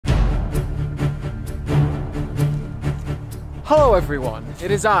Hello everyone, it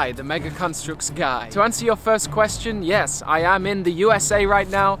is I, the Mega Construx guy. To answer your first question, yes, I am in the USA right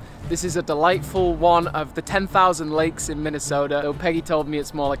now. This is a delightful one of the 10,000 lakes in Minnesota, though Peggy told me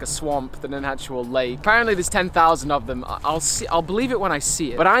it's more like a swamp than an actual lake. Apparently there's 10,000 of them. I'll believe it when I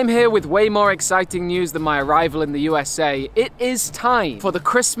see it. But I'm here with way more exciting news than my arrival in the USA. It is time for the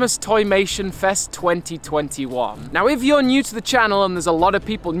Xmas Toymation Fest 2021. Now, if you're new to the channel, and there's a lot of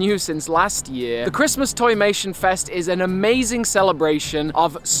people new since last year, the Xmas Toymation Fest is an amazing celebration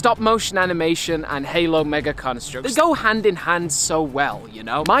of stop-motion animation and Halo Mega Construx. They go hand in hand so well, you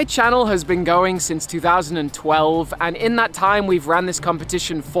know? My channel has been going since 2012, and in that time we've ran this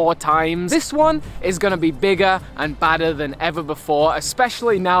competition 4 times. This one is gonna be bigger and badder than ever before,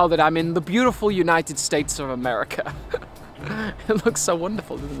 especially now that I'm in the beautiful United States of America. It looks so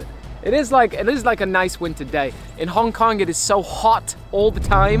wonderful, doesn't it? It is like a nice winter day. In Hong Kong, it is so hot all the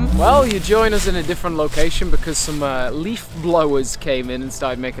time. Well, you join us in a different location because some leaf blowers came in and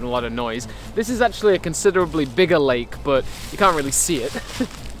started making a lot of noise. This is actually a considerably bigger lake, but you can't really see it.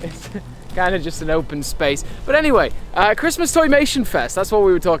 It's kind of just an open space. But anyway, Xmas Toymation Fest, that's what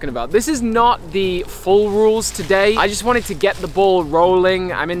we were talking about. This is not the full rules today. I just wanted to get the ball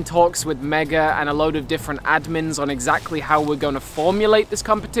rolling. I'm in talks with Mega and a load of different admins on exactly how we're going to formulate this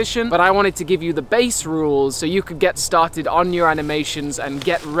competition. But I wanted to give you the base rules so you could get started on your animations and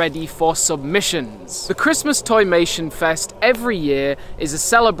get ready for submissions. The Xmas Toymation Fest every year is a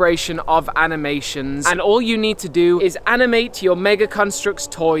celebration of animations, and all you need to do is animate your Mega Construx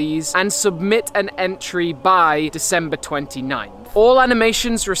toys and submit an entry by December 29th. All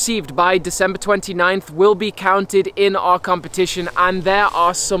animations received by December 29th will be counted in our competition, and there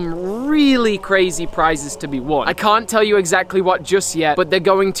are some really crazy prizes to be won. I can't tell you exactly what just yet, but they're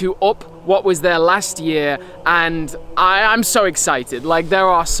going to up what was there last year, and I'm so excited. Like, there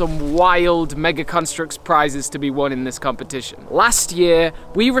are some wild Mega Construx prizes to be won in this competition. Last year,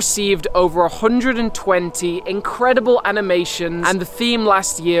 we received over 120 incredible animations, and the theme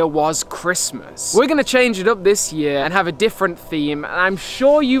last year was Christmas. We're gonna change it up this year and have a different theme, and I'm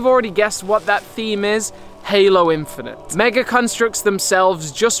sure you've already guessed what that theme is. Halo Infinite. Mega Construx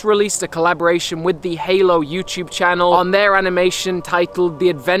themselves just released a collaboration with the Halo YouTube channel on their animation titled The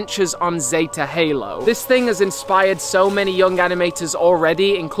Adventures on Zeta Halo. This thing has inspired so many young animators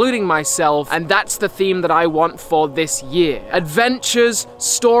already, including myself, and that's the theme that I want for this year. Adventures,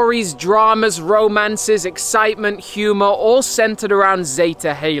 stories, dramas, romances, excitement, humor, all centered around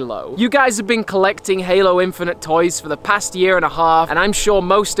Zeta Halo. You guys have been collecting Halo Infinite toys for the past year and a half, and I'm sure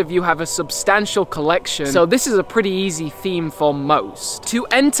most of you have a substantial collection. So this is a pretty easy theme for most. To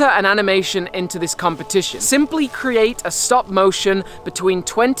enter an animation into this competition, simply create a stop motion between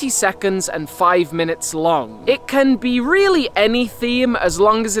 20 seconds and 5 minutes long. It can be really any theme as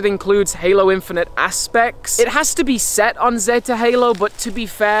long as it includes Halo Infinite aspects. It has to be set on Zeta Halo, but to be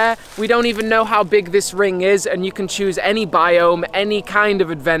fair, we don't even know how big this ring is, and you can choose any biome, any kind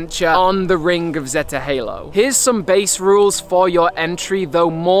of adventure on the ring of Zeta Halo. Here's some base rules for your entry, though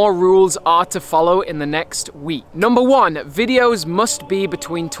more rules are to follow in the next week. Number 1, videos must be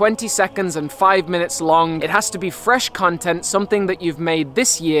between 20 seconds and 5 minutes long. It has to be fresh content, something that you've made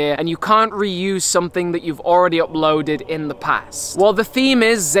this year, and you can't reuse something that you've already uploaded in the past. While the theme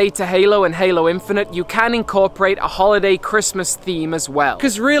is Zeta Halo and Halo Infinite, you can incorporate a holiday Christmas theme as well.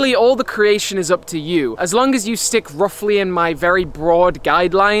 Because really, all the creation is up to you. As long as you stick roughly in my very broad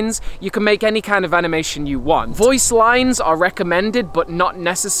guidelines, you can make any kind of animation you want. Voice lines are recommended, but not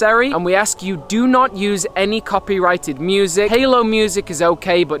necessary, and we ask you do not use any copyrighted music. Halo music is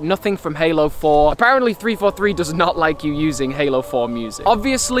okay, but nothing from Halo 4. Apparently 343 does not like you using Halo 4 music.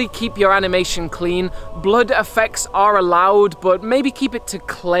 Obviously, keep your animation clean. Blood effects are allowed, but maybe keep it to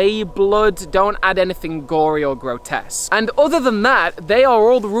clay blood. Don't add anything gory or grotesque. And other than that, they are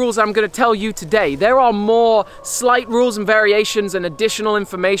all the rules I'm going to tell you today. There are more slight rules and variations and additional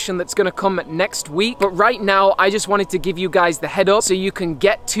information that's going to come next week, but right now, I just wanted to give you guys the head up so you can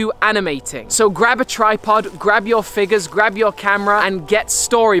get to animating. So grab a tripod, grab your figures, grab your camera, and get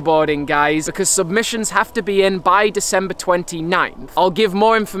storyboarding, guys, because submissions have to be in by December 29th. I'll give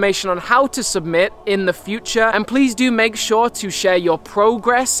more information on how to submit in the future, and please do make sure to share your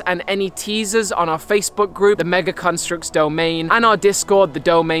progress and any teasers on our Facebook group, the Mega Construx domain, and our Discord, the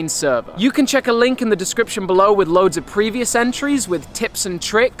domain server. You can check a link in the description below with loads of previous entries with tips and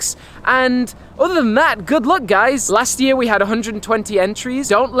tricks, and Other than that, good luck, guys. Last year we had 120 entries.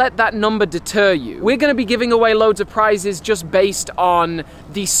 Don't let that number deter you. We're gonna be giving away loads of prizes just based on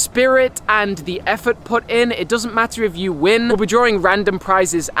the spirit and the effort put in. It doesn't matter if you win. We'll be drawing random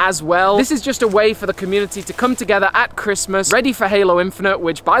prizes as well. This is just a way for the community to come together at Christmas, ready for Halo Infinite,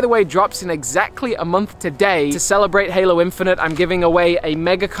 which, by the way, drops in exactly a month today. To celebrate Halo Infinite, I'm giving away a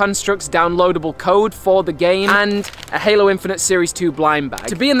Mega Construx downloadable code for the game and a Halo Infinite Series 2 blind bag.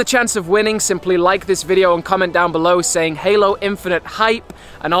 To be in the chance of winning, simply like this video and comment down below saying Halo Infinite hype,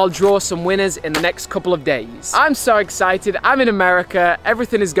 and I'll draw some winners in the next couple of days. I'm so excited. I'm in America.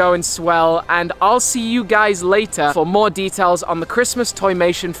 Everything is going swell, and I'll see you guys later for more details on the Xmas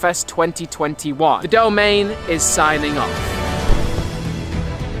Toymation Fest 2021. The domain is signing off.